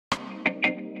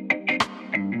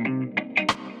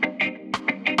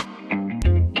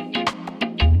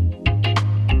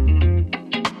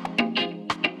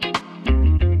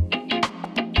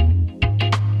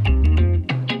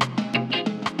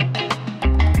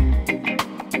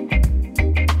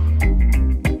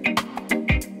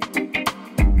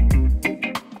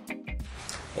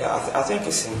think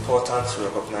it's important to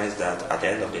recognize that at the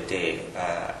end of the day,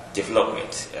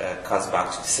 development comes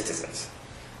back to the citizens,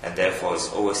 and therefore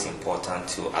it's always important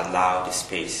to allow the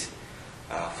space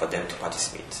for them to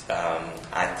participate.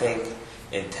 I think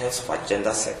in terms of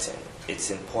agenda setting,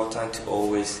 it's important to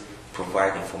always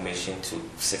provide information to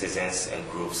citizens and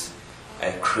groups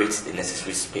and create the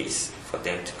necessary space for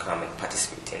them to come and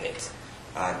participate in it.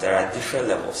 There are different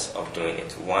levels of doing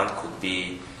it. One could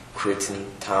be creating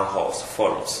town halls,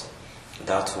 forums,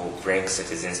 that will bring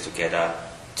citizens together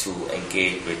to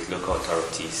engage with local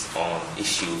authorities on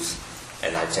issues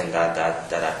and agenda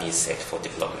that are being set for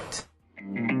development.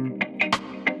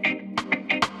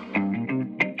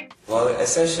 Well,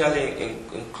 essentially,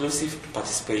 inclusive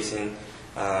participation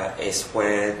is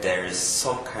where there is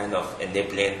some kind of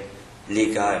enabling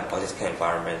legal and political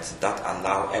environment that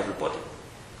allow everybody,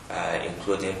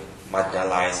 including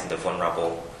marginalized and the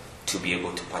vulnerable, to be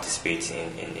able to participate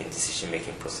in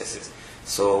decision-making processes.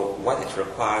 So what it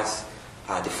requires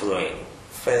are the following.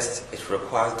 First, it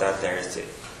requires that there is an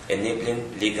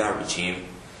enabling legal regime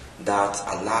that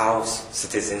allows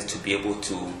citizens to be able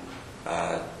to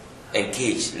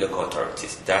engage local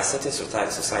authorities. There are certain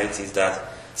societies that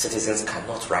citizens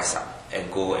cannot rise up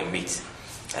and go and meet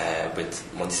with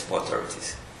municipal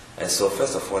authorities. And so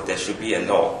first of all, there should be a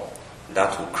law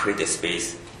that will create a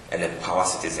space and empower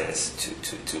citizens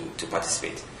to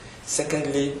participate.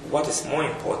 Secondly, what is more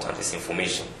important is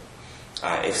information.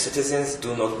 If citizens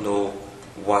do not know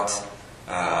what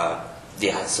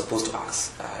they are supposed to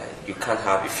ask, you can't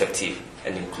have effective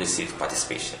and inclusive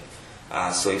participation.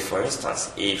 So if, for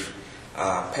instance, if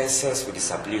persons with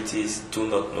disabilities do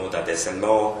not know that there's a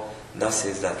law that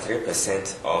says that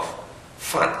 3% of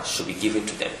funds should be given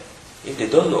to them, if they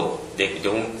don't know, they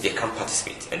can't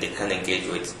participate and they can't engage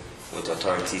with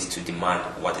authorities to demand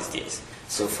what is theirs.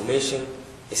 So information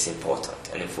is important,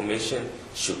 and information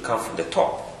should come from the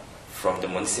top, from the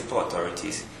municipal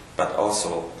authorities, but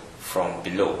also from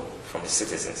below, from the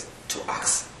citizens, to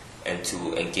ask and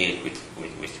to engage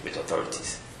with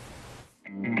authorities.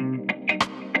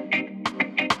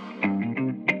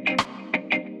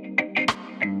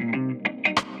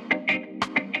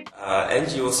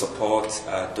 NGO support,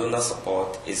 donor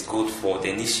support is good for the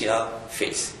initial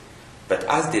phase. But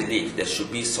as they leave, there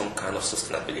should be some kind of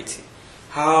sustainability.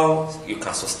 How you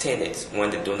can sustain it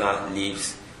when the donor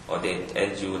leaves or the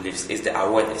NGO leaves is the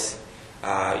awareness.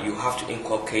 You have to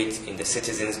inculcate in the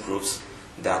citizens groups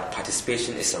that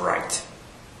participation is a right.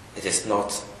 It is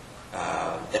not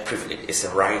a privilege. It's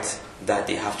a right that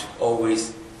they have to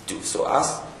always do. So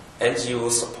as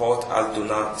NGO support, as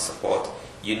donor support,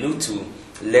 you need to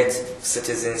let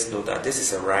citizens know that this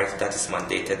is a right that is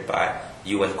mandated by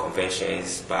UN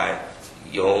conventions, by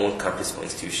your own campus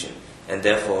constitution, and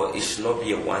therefore it should not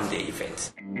be a one-day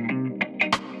event.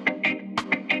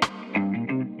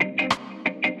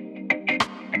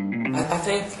 I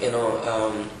think,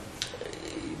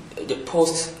 the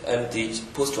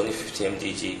post-2015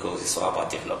 MDG goals is all about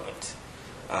development.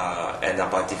 And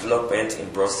about development in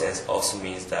broad sense also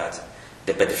means that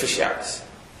the beneficiaries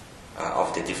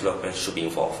of the development should be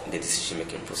involved in the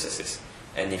decision-making processes.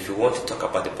 And if you want to talk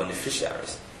about the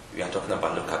beneficiaries, we are talking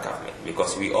about local government,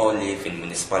 because we all live in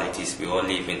municipalities, we all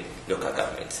live in local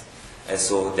governments. And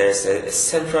so there's a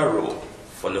central role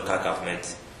for local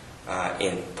government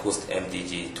in post-2015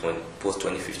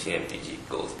 MDG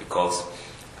goals, because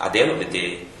at the end of the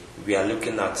day, we are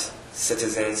looking at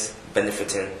citizens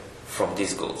benefiting from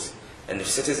these goals. And if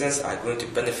citizens are going to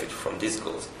benefit from these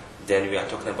goals, then we are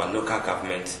talking about local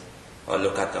government or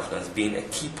local governance being a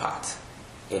key part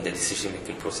in the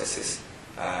decision-making processes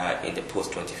in the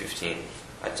post-2015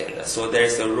 agenda. So there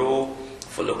is a role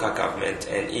for local government,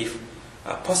 and if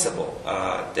possible,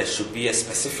 there should be a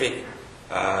specific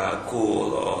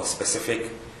goal or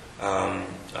specific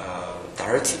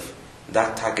directive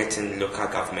that targeting local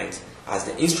government as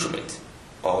the instrument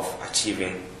of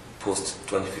achieving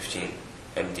post-2015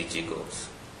 MDG goals.